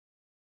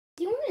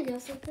Do you want to know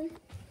something?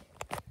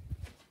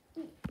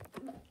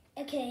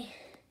 Okay.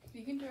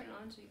 You can turn it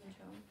on so you can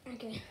show them.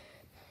 Okay.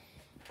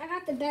 I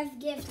got the best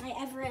gift I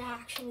ever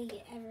had.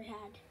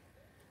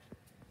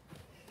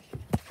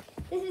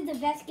 This is the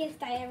best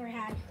gift I ever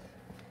had.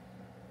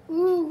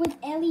 Ooh, with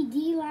LED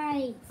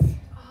lights.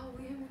 Oh,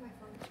 we have my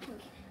phone.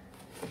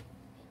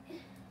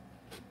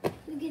 Okay.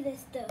 Look at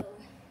this though.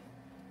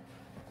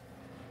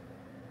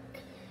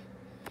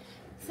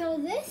 So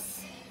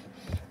this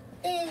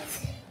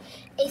is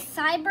a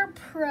Cyber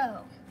Pro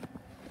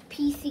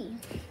PC.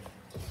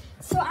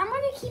 So I'm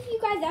gonna keep you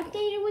guys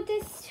updated with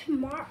this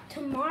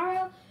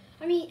tomorrow.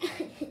 I mean,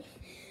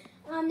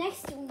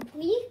 next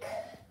week.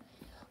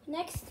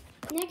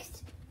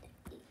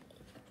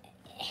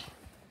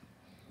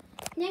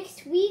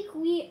 Next week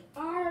we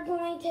are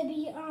going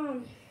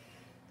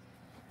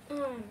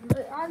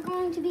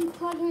to be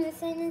plugging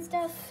this in and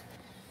stuff.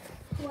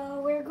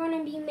 Well, we're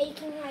gonna be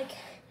making like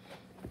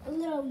a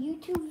little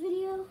YouTube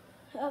video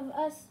of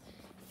us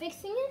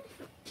fixing it.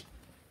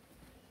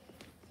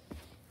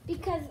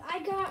 Because I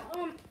got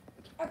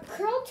a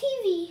Curl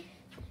TV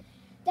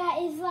that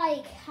is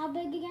like, how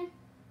big again?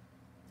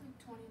 Like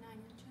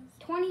 29 inches.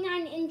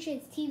 29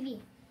 inches TV.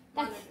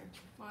 That's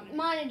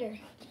Monitor.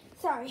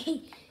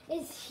 Sorry,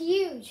 it's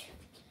huge.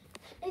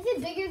 Is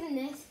it bigger than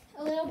this?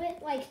 A little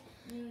bit? Like,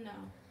 No.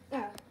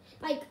 oh,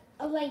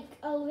 like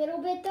a little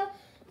bit though?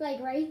 Like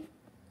right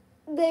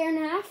there and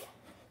a half?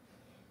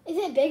 Is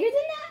it bigger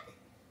than that?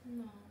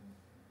 No.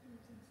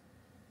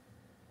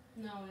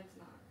 No, it's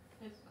not.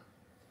 It's not.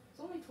 It's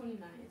only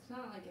 29. It's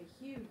not like a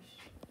huge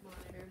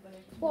monitor, but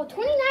it's Well,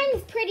 29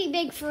 is pretty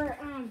big for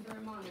for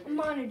a monitor. a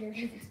monitor.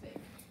 It's big.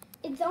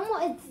 It's a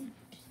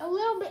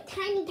little bit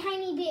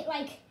tiny bit,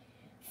 like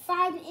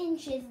 5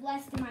 inches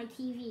less than my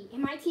TV.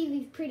 And my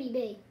TV's pretty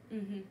big.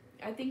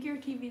 I think your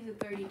TV's a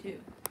 32.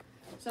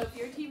 So if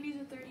your TV's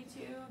a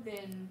 32,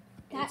 then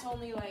it's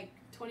only like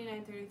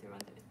 29,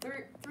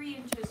 33, 3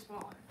 inches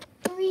smaller.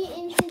 3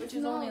 inches Which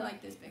is smaller. only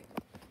like this big.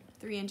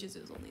 3 inches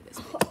is only this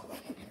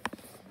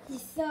big.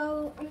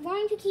 So I'm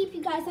going to keep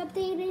you guys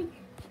updated.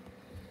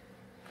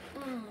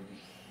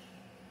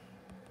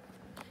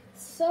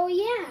 So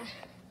yeah,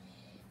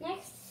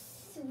 next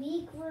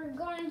week we're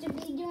going to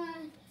be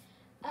doing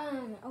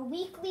a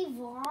weekly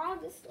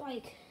vlog. It's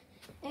like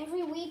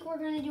every week we're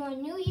going to do a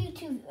new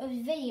YouTube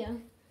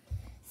video.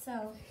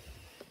 So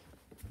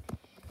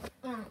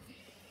I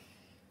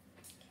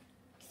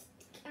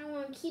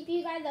want to keep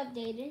you guys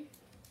updated.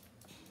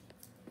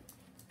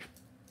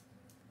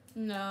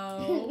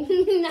 No.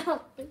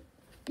 No.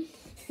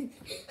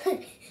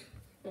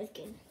 That's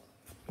good.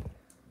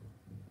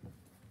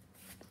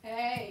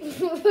 Hey, I'm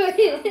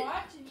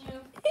watching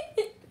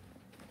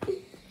you.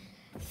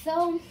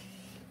 So,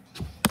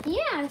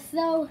 yeah,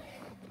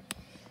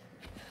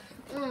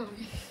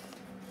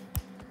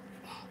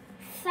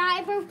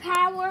 Cyber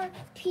Power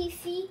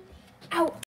PC out.